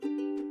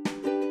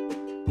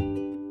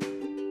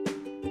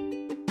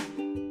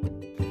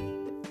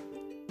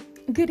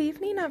Good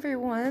evening,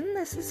 everyone.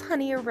 This is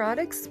Honey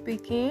Erotic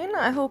speaking.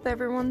 I hope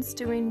everyone's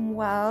doing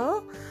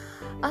well.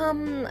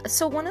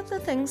 So one of the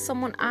things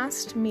someone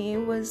asked me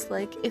was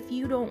like, if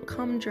you don't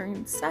come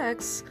during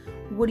sex,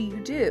 what do you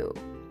do?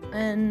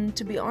 And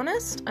to be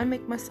honest, I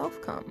make myself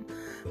come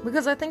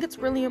because I think it's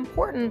really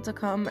important to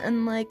come,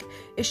 and like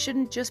it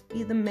shouldn't just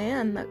be the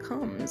man that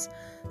comes.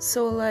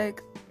 So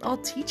like I'll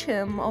teach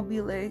him. I'll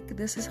be like,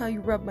 this is how you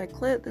rub my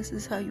clit, this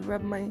is how you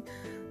rub my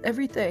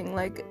everything.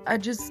 Like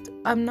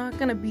I'm not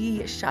gonna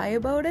be shy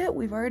about it.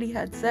 We've already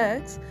had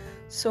sex,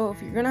 so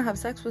if you're gonna have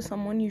sex with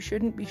someone, you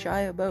shouldn't be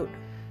shy about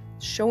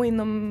showing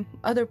them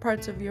other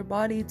parts of your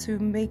body to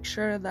make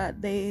sure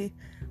that they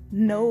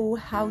know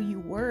how you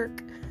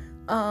work.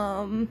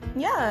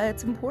 Yeah,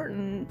 it's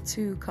important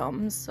to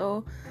come,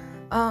 so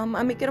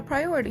I make it a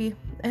priority,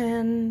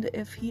 and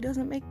if he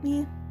doesn't make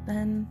me,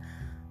 then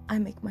I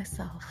make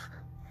myself.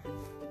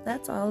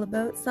 That's all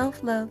about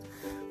self-love.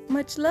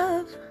 Much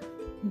love.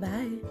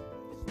 Bye.